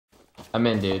I'm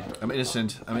in, dude. I'm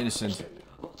innocent. I'm innocent.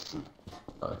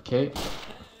 Okay.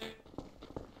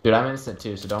 Dude, I'm innocent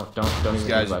too, so don't This even think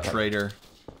guy's a about that. traitor.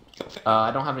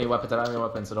 I don't have any weapons. I don't have any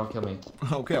weapons, so don't kill me.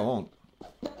 Okay, I won't.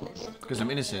 Because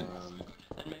I'm innocent.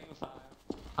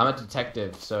 I'm a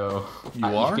detective, so You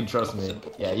are? you can trust me.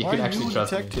 Yeah, you Why can are actually you a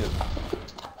trust detective? me.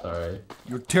 Sorry.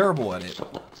 You're terrible at it.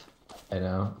 I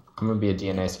know. I'm gonna be a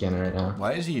DNA scanner right now.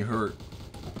 Why is he hurt?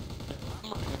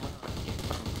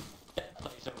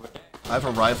 I have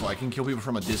a rifle. I can kill people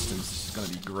from a distance. This is gonna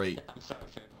be great.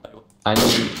 I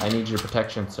need your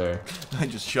protection, sir. I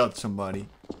just shot somebody.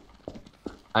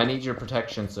 I need your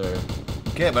protection, sir.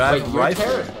 Okay, but I have a you're rifle. a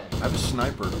terrorist. I have a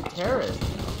sniper. Terrorist.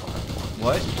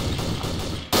 What?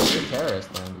 You're a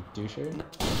terrorist, man, you doucher.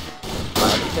 I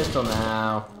have a pistol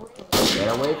now. Get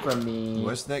away from me.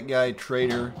 What's that guy,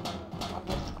 traitor?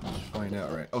 Let's find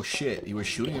out, right? Oh shit, he was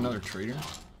shooting another traitor?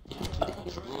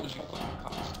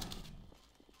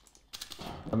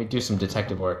 Let me do some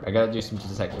detective work. I gotta do some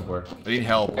detective work. I need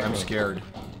help. I'm scared.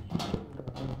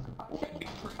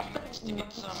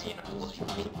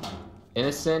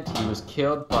 Innocent. He was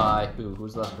killed by who?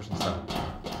 Who's the last person shot?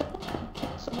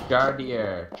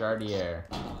 Jardier. Jardier.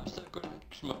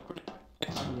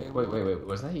 Wait.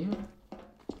 Was that you?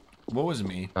 What was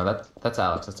me? No, that's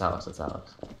Alex. That's Alex. That's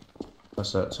Alex. Oh,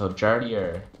 so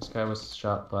Jardier. This guy was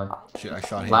shot by. Shit, I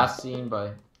shot him. Last seen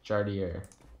by Jardier.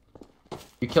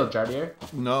 You killed Jardier?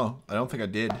 No, I don't think I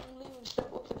did.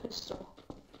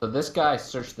 So this guy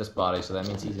searched this body, so that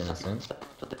means he's innocent.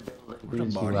 Who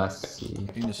did you last see?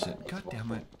 Innocent. God damn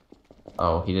it.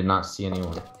 Oh, he did not see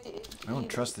anyone. I don't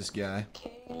trust this guy.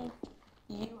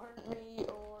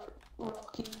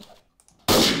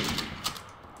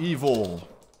 Evil.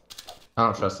 I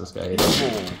don't trust this guy either.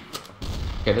 Evil.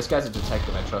 Okay, this guy's a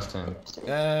detective. I trust him.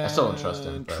 I still don't trust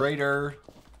him. But... Traitor.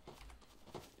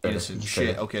 Innocent.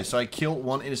 Shit. Okay, so I killed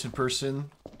one innocent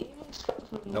person.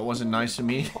 That wasn't nice of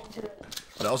me.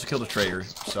 But I also killed a traitor,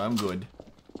 so I'm good.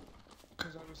 I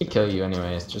could kill you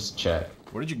anyways, just check.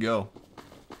 Where did you go?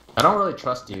 I don't really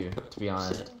trust you, to be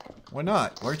honest. Why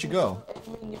not? Where'd you go?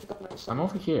 I'm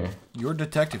over here. You're a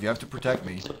detective. You have to protect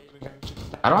me.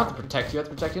 I don't have to protect you. I have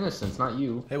to protect innocence, not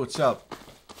you. Hey, what's up?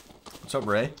 What's up,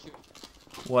 Ray?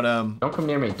 What, Don't come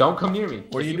near me. Don't come near me.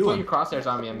 What are you If you doing? put your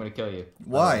crosshairs on me, I'm gonna kill you.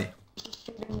 Why?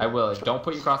 I will. Don't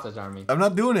put your crosshairs on me. I'm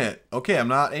not doing it. Okay, I'm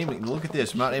not aiming. Look at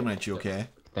this. I'm not aiming at you, okay?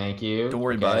 Thank you. Don't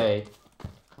worry about it.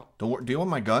 Don't worry. Do you want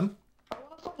my gun?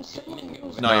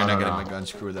 No, you're not getting my gun.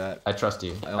 Screw that. I trust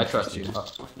you. I trust you.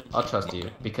 I'll trust you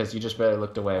because you just barely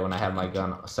looked away when I had my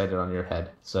gun sighted on your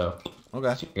head. So. Okay.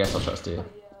 I guess I'll trust you.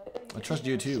 I trust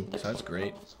you too. So that's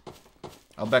great.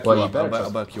 I'll back you up.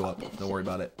 I'll back you up. Don't worry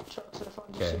about it.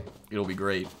 Okay. It'll be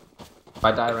great. If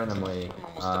I die randomly,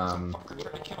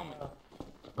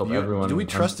 hope everyone. Do we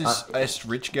trust this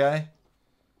rich guy?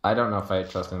 I don't know if I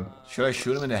trust him. Should I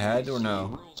shoot him in the head or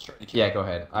no? Yeah, go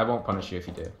ahead. I won't punish you if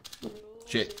you do.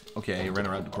 Shit. Okay, he ran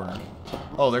around the corner.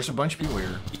 Oh, there's a bunch of people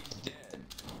here.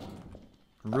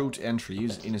 Root entry.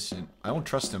 He's innocent. I don't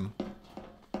trust him.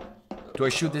 Do I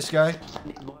shoot this guy?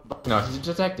 No, he's a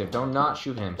detective. Don't not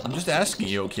shoot him. I'm just asking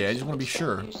you, okay? I just want to be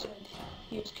sure.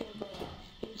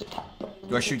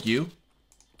 Do I shoot you?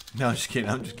 No, I'm just kidding.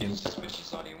 I'm just kidding.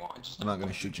 I'm not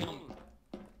gonna shoot you.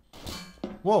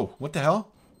 Whoa, what the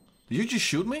hell? Did you just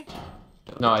shoot me?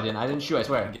 No, I didn't. I didn't shoot. I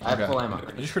swear. I have full ammo.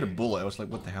 I just heard a bullet. I was like,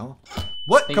 what the hell?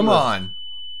 What? Come on!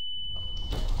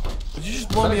 Did you just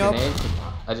blow me up?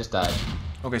 I just died.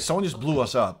 Okay, someone just blew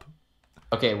us up.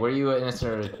 Okay, were you an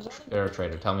innocent or a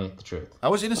traitor? Tell me the truth. I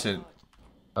was innocent.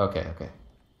 Okay.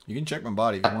 You can check my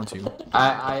body if you want to.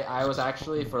 I was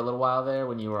actually for a little while there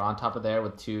when you were on top of there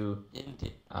with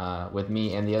with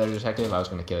me and the other detective. I was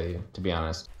gonna kill you, to be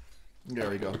honest. There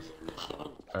we go.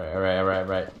 All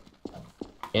right.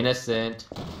 Innocent.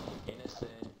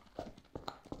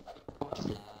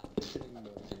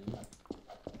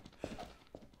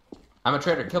 I'm a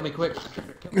traitor. Kill me quick.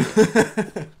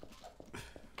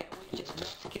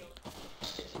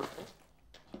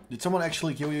 Did someone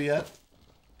actually kill you yet?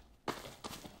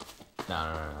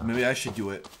 No. Maybe I should do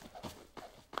it.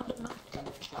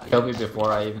 Kill me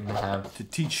before I even have to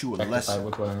teach you a lesson.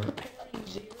 Which one?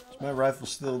 Is my rifle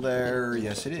still there?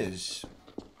 Yes, it is.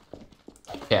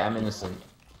 Okay, I'm innocent.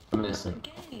 Can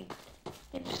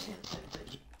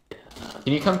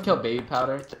you come kill baby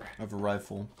powder? I have a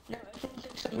rifle.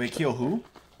 Wait, kill who?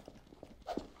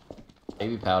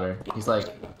 Baby powder. He's like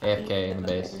AFK in the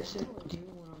base.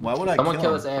 Why would I Someone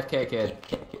kill this AFK kid.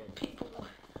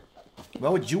 Why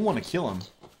would you want to kill him?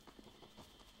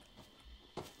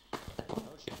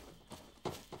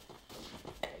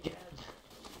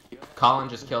 Colin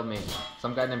just killed me.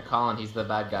 Some guy named Colin, he's the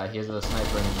bad guy. He has a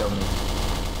sniper and he killed me.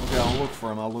 Okay, I'll look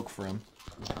for him. I'll look for him.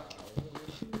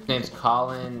 His name's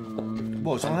Colin.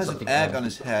 Whoa, someone has an egg on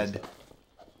his head.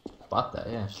 Bought that,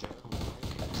 yeah.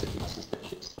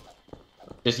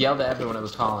 Just yelled at everyone it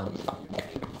was Colin.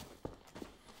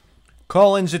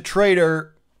 Colin's a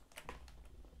traitor.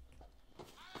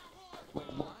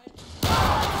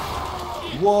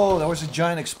 Whoa, that was a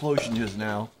giant explosion just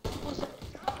now.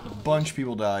 A bunch of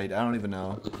people died. I don't even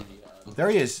know. There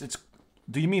he is. It's.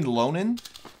 Do you mean Lonin?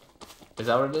 Is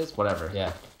that what it is? Whatever,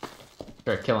 yeah.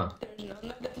 Sure, kill him.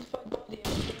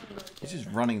 He's just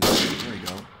running. There you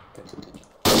go.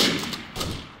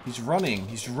 He's running.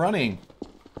 He's running.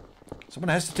 Someone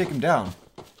has to take him down.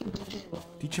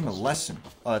 Teach him a lesson.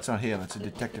 Oh, that's not him. That's a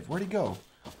detective. Where'd he go?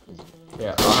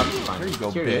 Yeah, I'll have to find him. There you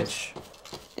go, Here bitch.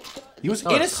 He was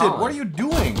innocent. What are you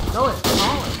doing? No, it's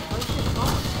Colin.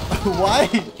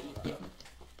 Why?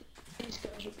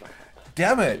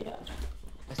 Damn it.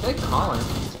 I said Colin.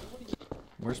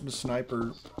 Where's my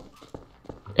sniper?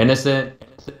 Innocent.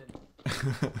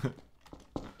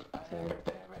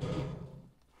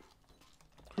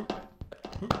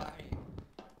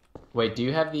 Wait, do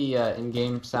you have the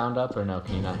in-game sound up or no?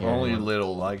 Can you not hear Only a anyone?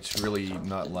 little. Like, it's really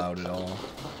not loud at all.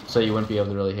 So you wouldn't be able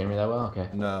to really hear me that well? Okay.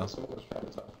 No.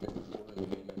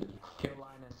 Kill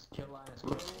Linus. Kill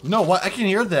Linus. No, what? I can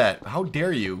hear that. How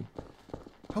dare you?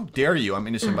 How dare you? I'm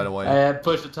innocent, by the way. I had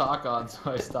push to talk on, so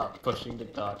I stopped pushing to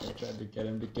talk and tried to get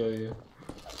him to kill you.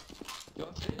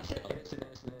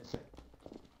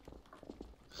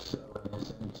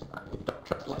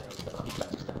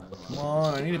 Come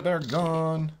on, I need a better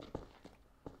gun.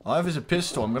 All I have is a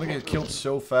pistol. I'm gonna get killed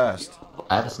so fast.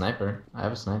 I have a sniper. I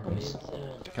have a sniper.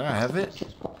 Can I have it?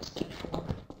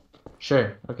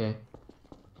 Sure. Okay.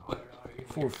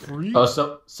 For free? Oh,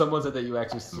 so someone said that you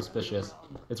actually suspicious.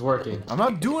 It's working. I'm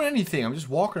not doing anything. I'm just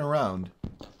walking around.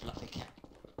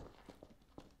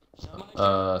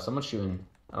 Someone's shooting.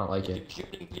 I don't like it.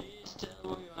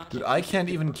 Dude, I can't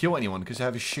even kill anyone because I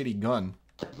have a shitty gun.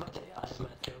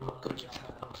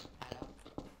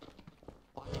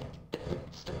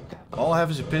 All I have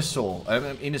is a pistol.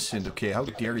 I'm innocent, okay? How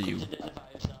dare you?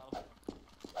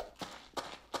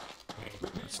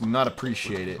 Let's not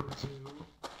appreciate it.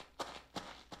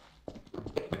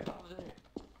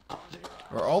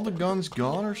 Are all the guns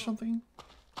gone or something?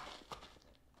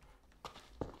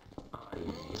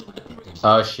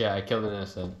 Oh shit! I killed an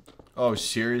innocent. Oh,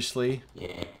 seriously?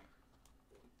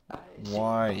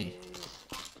 Why?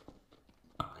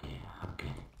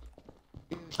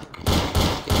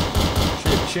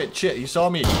 Shit. He saw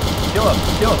me. Kill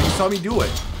him. He saw me do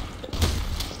it.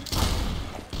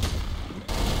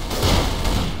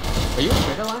 Are you a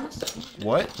traitor, Linus?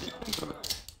 What?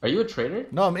 Are you a traitor?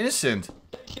 No, I'm innocent.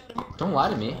 Don't lie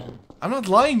to me. I'm not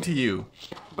lying to you.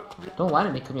 Don't lie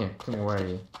to me. Come here. Come here. Where are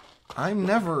you? I'm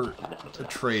never a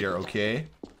traitor, okay?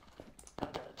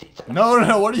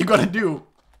 No. What are you gonna do?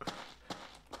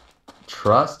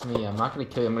 Trust me. I'm not gonna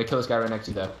kill you. I'm gonna kill this guy right next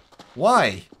to you, though.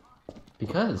 Why?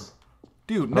 Because.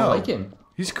 Dude, I no. don't like him.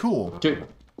 He's cool. Dude,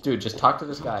 just talk to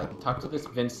this guy. Talk to this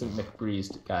Vincent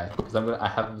McBreeze guy. Because I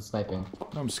have him sniping.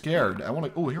 No, I'm scared. I want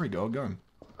to. Oh, here we go. A gun.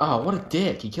 Oh, what a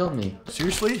dick. He killed me.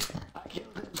 Seriously?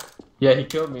 Yeah, he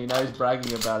killed me. Now he's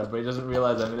bragging about it, but he doesn't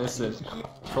realize I'm innocent.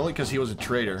 Probably because he was a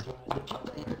traitor.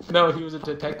 No, he was a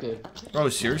detective. Oh,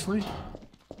 seriously?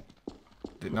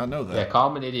 Did not know that. Yeah,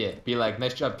 call him an idiot. Be like,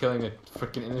 nice job killing a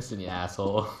freaking innocent, you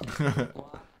asshole.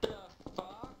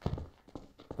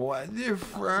 What the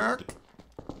fuck?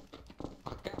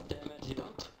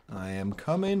 I am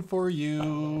coming for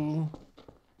you.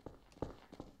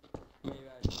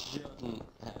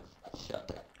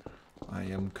 I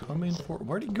am coming for.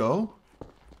 Where'd he go?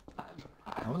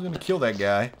 I was gonna kill that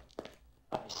guy.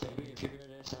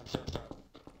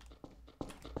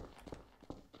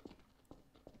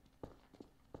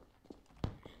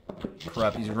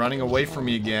 Crap, he's running away from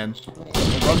me again.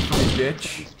 Run from me,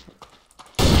 bitch.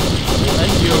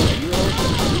 Thank you.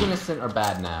 Are you innocent or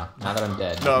bad now? Now that I'm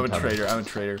dead. No, I'm a traitor. I'm a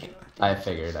traitor. I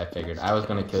figured. I was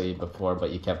gonna kill you before,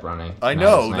 but you kept running. I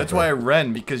know. That's why I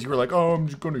ran, because you were like, oh, I'm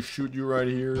just gonna shoot you right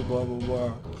here, blah, blah,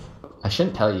 blah. I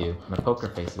shouldn't tell you. My poker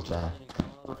face is bad.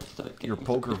 Your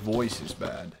poker voice is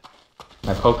bad.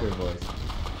 My poker voice.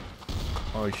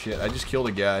 Oh, shit. I just killed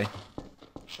a guy.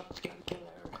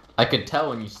 I could tell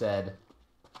when you said,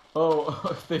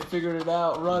 oh, they figured it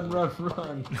out.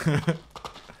 Run.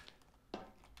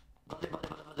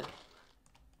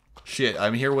 Shit,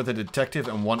 I'm here with a detective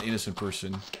and one innocent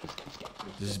person.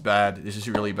 This is bad. This is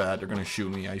really bad. They're gonna shoot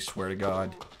me, I swear to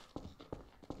God.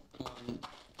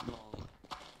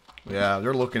 Yeah,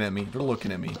 they're looking at me. They're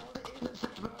looking at me.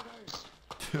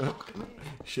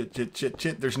 Shit, shit, shit,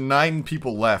 shit. There's 9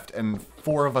 people left, and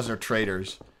 4 of us are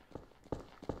traitors.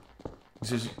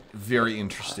 This is very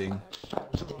interesting.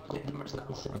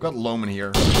 I've got Loman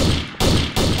here.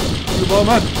 You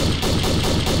Loman!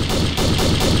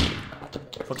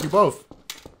 Fuck you both.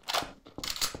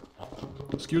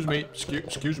 Excuse me.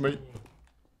 Excuse me.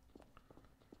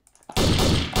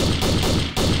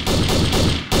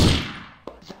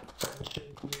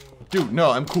 Dude,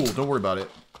 no, I'm cool. Don't worry about it.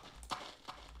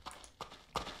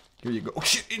 Here you go. Oh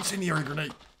shit, incendiary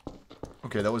grenade.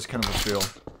 Okay, that was kind of a fail.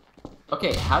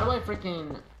 Okay, how do I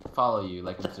freaking follow you,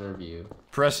 like observe you?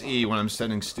 Press E when I'm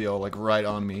standing still, like right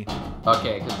on me.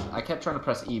 Okay, because I kept trying to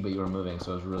press E, but you were moving,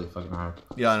 so it was really fucking hard.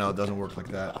 Yeah, I know, it doesn't work like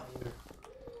that.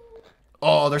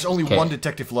 Oh, there's only 1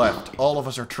 detective left. All of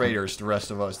us are traitors, the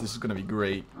rest of us. This is gonna be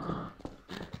great.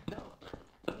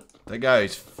 That guy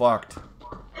is fucked.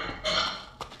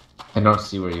 I don't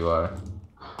see where you are.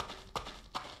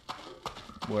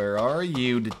 Where are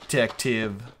you,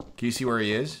 detective? Can you see where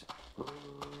he is?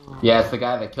 Yeah, it's the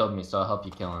guy that killed me, so I'll help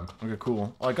you kill him. Okay,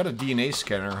 cool. Oh, I got a DNA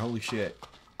scanner. Holy shit.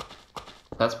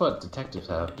 That's what detectives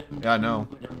have. Yeah, I know.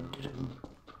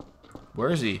 Where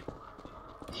is he?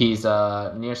 He's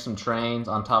near some trains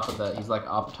on top of the... He's like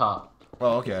up top.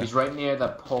 Oh, okay. He's right near the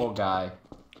pole guy.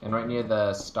 And right near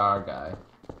the star guy.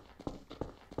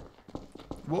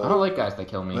 Whoa. I don't like guys that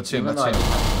kill me. That's him, Right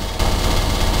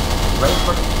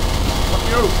Fuck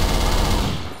you!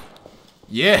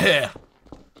 Yeah!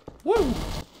 Woo!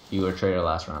 You were a traitor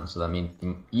last round, so that means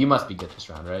you must be good this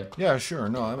round, right? Yeah, sure.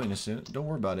 No, I'm innocent. Don't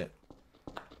worry about it.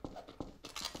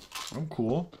 I'm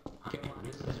cool.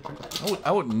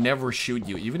 I would never shoot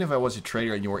you. Even if I was a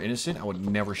traitor and you were innocent, I would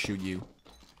never shoot you.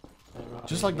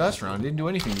 Just like last round. I didn't do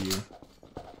anything to you.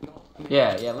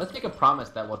 Yeah, let's make a promise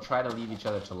that we'll try to leave each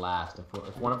other to last.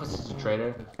 If one of us is a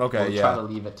traitor, okay, we'll try to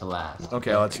leave it to last.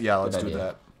 Okay, let's do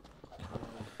that.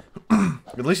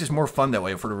 At least it's more fun that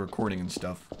way for the recording and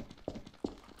stuff.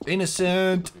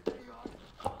 Innocent!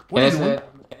 What innocent. Are you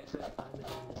doing?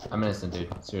 I'm innocent,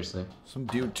 dude. Seriously. Some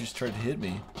dude just tried to hit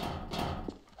me.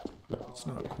 That's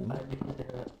not cool.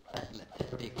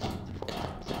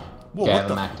 Whoa, okay, I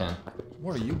have a MAC 10.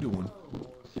 What are you doing?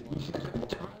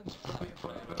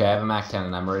 Okay, I have a MAC 10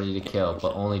 and I'm ready to kill,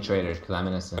 but only traitors because I'm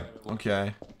innocent.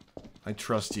 Okay. I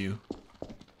trust you.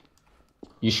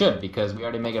 You should, because we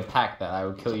already made a pact that I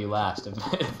would kill you last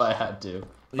if I had to.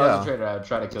 If I was a traitor, I would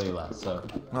try to kill you last. So.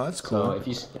 Oh, that's cool.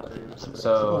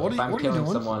 So if I'm killing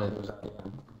someone,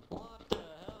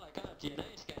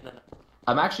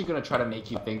 I'm actually gonna try to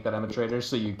make you think that I'm a traitor,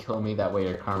 so you kill me. That way,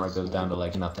 your karma goes down to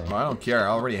like nothing. Well, I don't care. I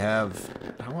already have.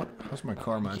 How's my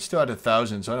karma? It's still at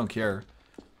 1,000, so I don't care.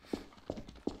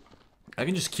 I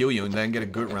can just kill you and then get a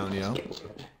good round, you know.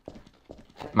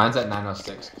 Mine's at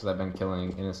 906 because I've been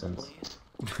killing innocents.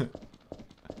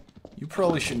 You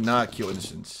probably should not kill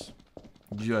innocents.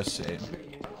 Just saying.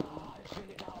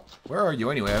 Where are you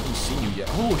anyway? I haven't seen you yet.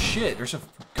 Oh shit, there's a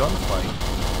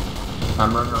gunfight.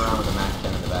 I'm running around with a MAC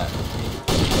 10 in the back.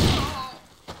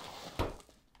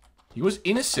 He was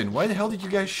innocent. Why the hell did you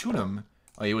guys shoot him?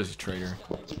 Oh, he was a traitor.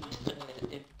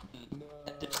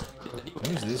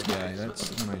 Who's this guy? That's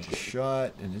the one I just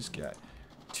shot. And this guy.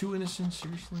 2 innocents?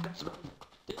 Seriously?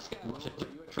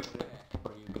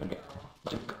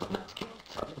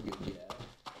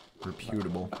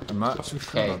 Reputable. I'm not so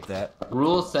sure about that.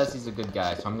 Rules says he's a good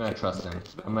guy, so I'm gonna trust him.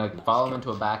 I'm gonna follow him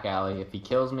into a back alley. If he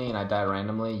kills me and I die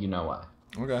randomly, you know why.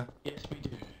 Okay.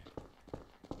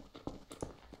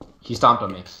 He stomped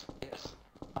on me.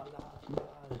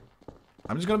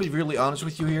 I'm just gonna be really honest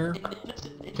with you here.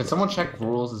 Can someone check if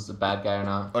Rules is a bad guy or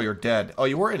not? Oh, you're dead. Oh,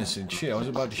 you were innocent. Shit, I was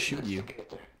about to shoot you.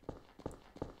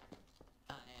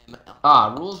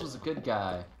 Ah, Rules was a good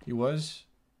guy. He was?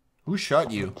 Who shot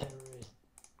you?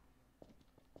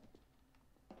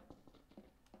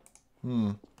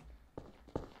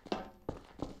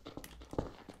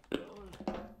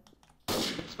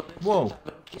 Whoa.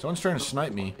 Someone's trying to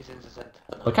snipe me.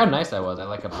 Look how nice I was. I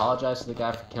like apologized to the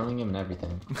guy for killing him and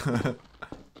everything.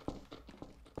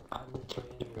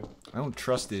 I don't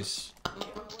trust this.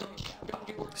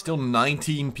 Still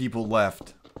 19 people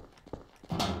left.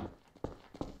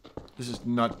 This is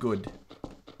not good.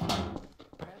 I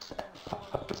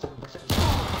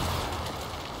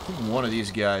think one of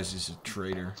these guys is a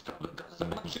traitor.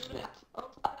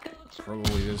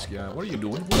 Probably this guy. What are you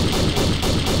doing? What are you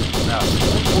doing? Nah,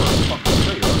 you're a fucking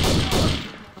traitor.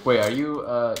 Wait, are you,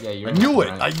 yeah, you're... I knew it!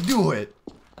 Right? I knew it!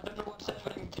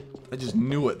 I just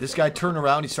knew it. This guy turned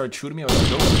around, he started shooting me, I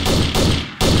was like,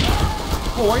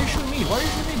 oh, why are you shooting me? Why are you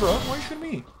shooting me, bro? Why are you shooting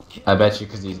me? I bet you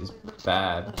because he's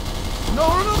bad. No!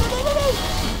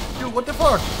 Dude, what the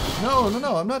fuck? No, no,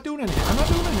 no, I'm not doing anything. I'm not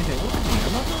doing anything. Look at me.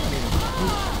 I'm not doing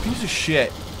anything. You piece of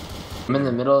shit. I'm in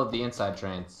the middle of the inside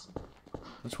trains.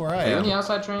 That's where I Are you in am. the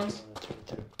outside trains?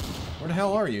 Where the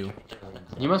hell are you?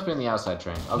 You must be in the outside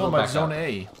train. I'll No, go I'm at back zone up.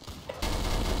 A.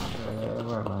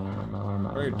 Where am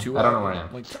I? Where are two? I don't know where I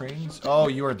am. Like trains? Oh,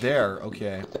 you are there.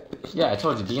 Okay. Yeah, I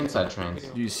told you, the inside trains.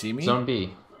 Do you see me? Zone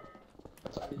B.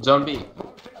 Zone B.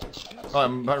 Oh,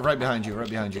 I'm right behind you. Right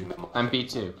behind you. I'm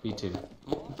B2. B2.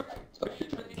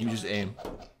 You just aim.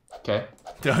 Okay.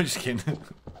 No, I'm just kidding.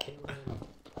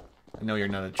 I know you're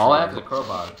not a traitor. All I have is a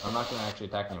crowbar. I'm not gonna actually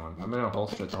attack anyone. I'm gonna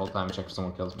holster it the whole time and check if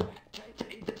someone kills me.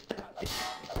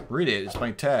 Read it. It's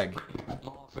my tag.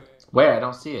 Where? I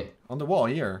don't see it. On the wall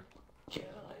here.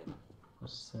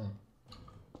 What's it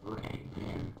say?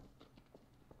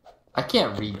 I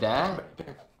can't read that.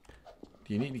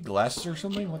 Do you need any glasses or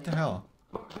something? What the hell?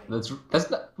 That's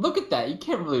not. Look at that. You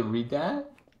can't really read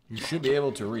that. You should be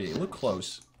able to read it. Look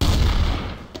close.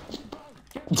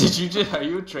 Did you just? Are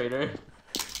you a traitor?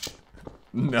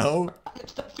 No.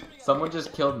 Someone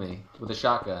just killed me with a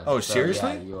shotgun. Oh, So,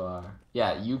 seriously? Yeah, you are.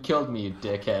 Yeah, you killed me, you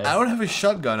dickhead. I don't have a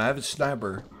shotgun. I have a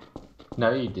sniper.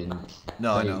 No, you didn't.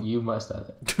 No, I know. You must have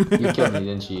it. You killed me,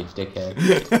 didn't you, you dickhead?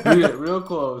 Read it real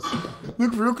close.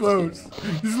 Look real close.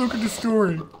 Just look at the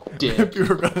story. Dick. If you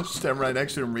were gonna stand right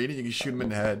next to him reading, you can shoot him in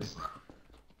the head.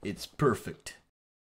 It's perfect.